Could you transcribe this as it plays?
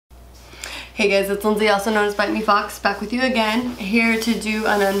Hey guys, it's Lindsay, also known as Bite Me Fox, back with you again, here to do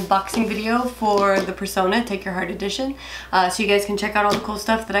an unboxing video for the Persona Take Your Heart edition, so you guys can check out all the cool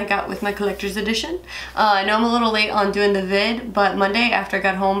stuff that I got with my collector's edition. I know I'm a little late on doing the vid, but Monday after I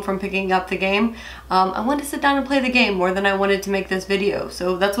got home from picking up the game, I wanted to sit down and play the game more than I wanted to make this video,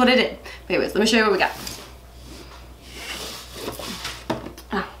 so that's what I did. But anyways, let me show you what we got.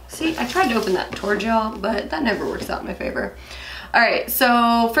 See, I tried to open that towards y'all, but that never works out in my favor. Alright,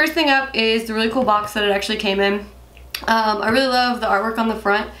 so first thing up is the really cool box that it actually came in. I really love the artwork on the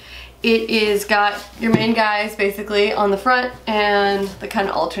front. It is got your main guys basically on the front and the kind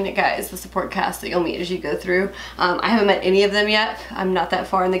of alternate guys, the support cast that you'll meet as you go through. I haven't met any of them yet. I'm not that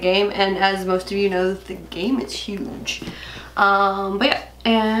far in the game, and as most of you know, the game is huge. But yeah,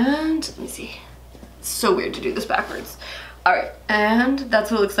 and let me see. It's so weird to do this backwards. Alright, and that's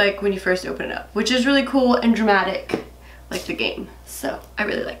what it looks like when you first open it up, which is really cool and dramatic, like the game. So I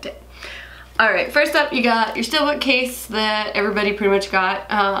really liked it. Alright, first up you got your steelbook case that everybody pretty much got.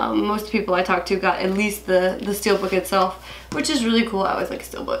 Most people I talked to got at least the steelbook itself, which is really cool. I always like a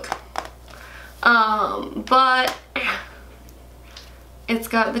steelbook. But it's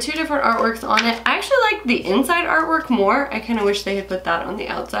got the two different artworks on it. I actually like the inside artwork more. I kind of wish they had put that on the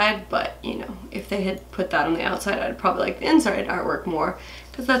outside, but you know, if they had put that on the outside, I'd probably like the inside artwork more,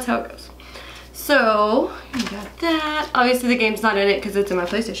 because that's how it goes. So, you got that. Obviously the game's not in it because it's in my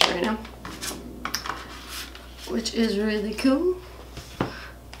PlayStation right now, which is really cool.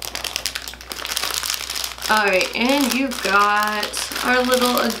 Alright, and you've got our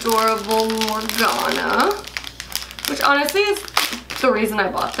little adorable Morgana, which honestly is the reason I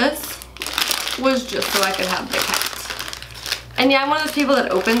bought this, was just so I could have the cat. And yeah, I'm one of those people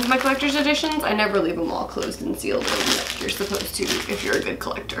that opens my collector's editions. I never leave them all closed and sealed like you're supposed to if you're a good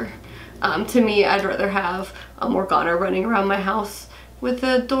collector. To me, I'd rather have a Morgana running around my house with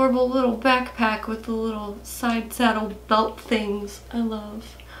the adorable little backpack with the little side saddle belt things I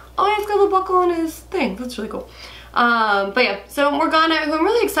love. Oh, he's got a little buckle on his thing. That's really cool. But yeah, so Morgana, who I'm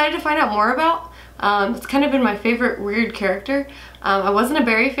really excited to find out more about. It's kind of been my favorite weird character. I wasn't a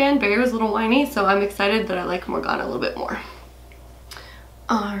Barry fan. Barry was a little whiny, so I'm excited that I like Morgana a little bit more.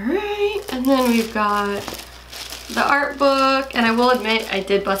 Alright, and then we've got the art book, and I will admit I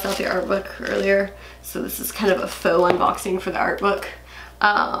did bust out the art book earlier, so this is kind of a faux unboxing for the art book.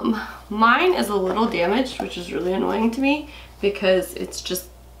 Mine is a little damaged, which is really annoying to me because it's just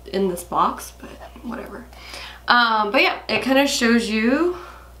in this box, but whatever. But yeah, it kind of shows you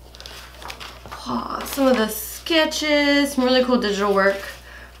some of the sketches, some really cool digital work.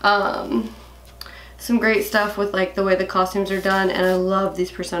 Some great stuff with like the way the costumes are done, and I love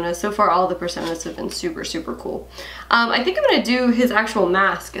these personas. So far all the personas have been super cool. I think I'm gonna do his actual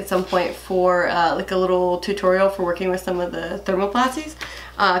mask at some point for like a little tutorial for working with some of the thermoplasties,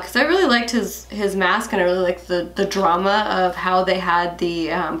 because I really liked his mask, and I really liked the drama of how they had the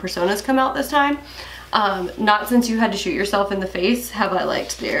personas come out this time. Not since you had to shoot yourself in the face have I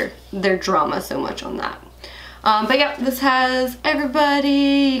liked their drama so much on that. But yeah, this has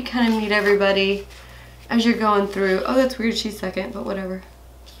everybody. You kind of meet everybody as you're going through. Oh, that's weird, she's second, but whatever.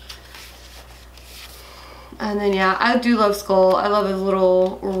 And then yeah, I do love Skull. I love his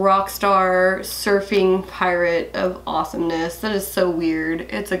little rock star surfing pirate of awesomeness. That is so weird.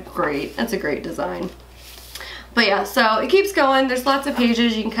 It's a great design. But yeah, so it keeps going. There's lots of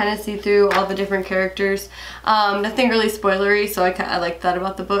pages. You can kind of see through all the different characters. Nothing really spoilery, so I liked that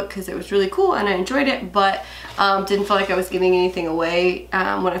about the book because it was really cool and I enjoyed it, but didn't feel like I was giving anything away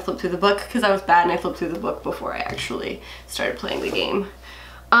when I flipped through the book, because I was bad and I flipped through the book before I actually started playing the game.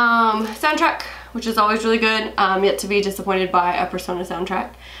 Soundtrack, which is always really good. Yet to be disappointed by a Persona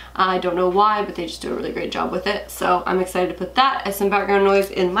soundtrack. I don't know why, but they just do a really great job with it, so I'm excited to put that as some background noise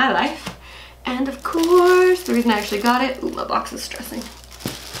in my life. And of course, the reason I actually got it, ooh, my box is stressing.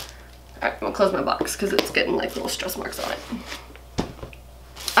 Alright, I'm gonna close my box because it's getting like little stress marks on it.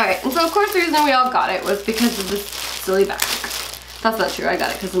 Alright, and so of course the reason we all got it was because of this silly backpack. That's not true, I got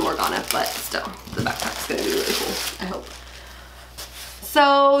it because of Morgana, but still, the backpack's gonna be really cool, I hope.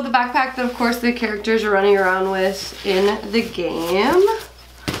 So the backpack that of course the characters are running around with in the game.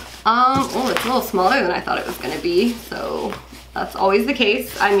 Oh, it's a little smaller than I thought it was gonna be, so that's always the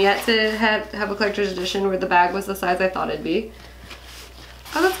case. I'm yet to have a collector's edition where the bag was the size I thought it'd be.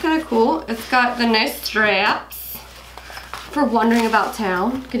 Oh, that's kind of cool. It's got the nice straps for wandering about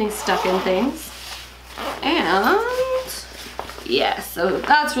town, getting stuck in things. And yeah, so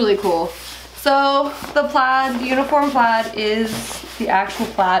that's really cool. So the plaid, the uniform plaid is the actual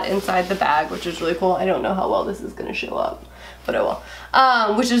plaid inside the bag, which is really cool. I don't know how well this is gonna show up, but I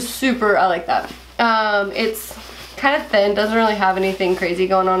will. Which is super, I like that. It's kind of thin, doesn't really have anything crazy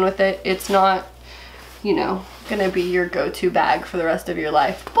going on with it. It's not, you know, gonna be your go-to bag for the rest of your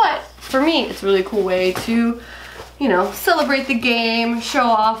life. But for me, it's a really cool way to, you know, celebrate the game, show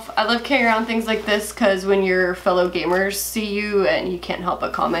off. I love carrying around things like this because when your fellow gamers see you, and you can't help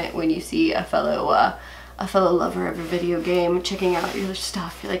but comment when you see a fellow lover of a video game checking out your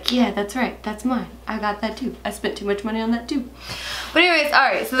stuff. You're like, yeah, that's right, that's mine. I got that too. I spent too much money on that too. But anyways,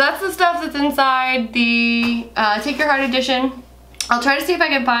 alright, so that's the stuff that's inside the Take Your Heart edition. I'll try to see if I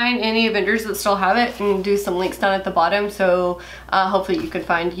can find any vendors that still have it and do some links down at the bottom, so hopefully you can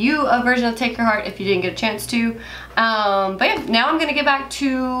find you a version of Take Your Heart if you didn't get a chance to. But yeah, now I'm gonna get back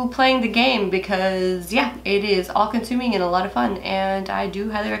to playing the game because yeah, it is all consuming and a lot of fun, and I do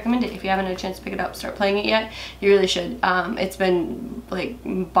highly recommend it. If you haven't had a chance to pick it up, start playing it yet, you really should. It's been like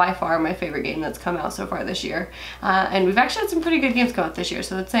by far my favorite game that's come out so far this year. And we've actually had some pretty good games come out this year,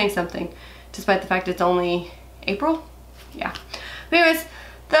 so that's saying something, despite the fact it's only April. Yeah. But anyways,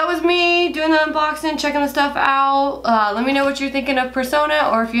 that was me doing the unboxing, checking the stuff out. Let me know what you're thinking of Persona,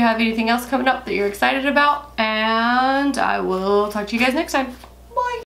 or if you have anything else coming up that you're excited about, and I will talk to you guys next time.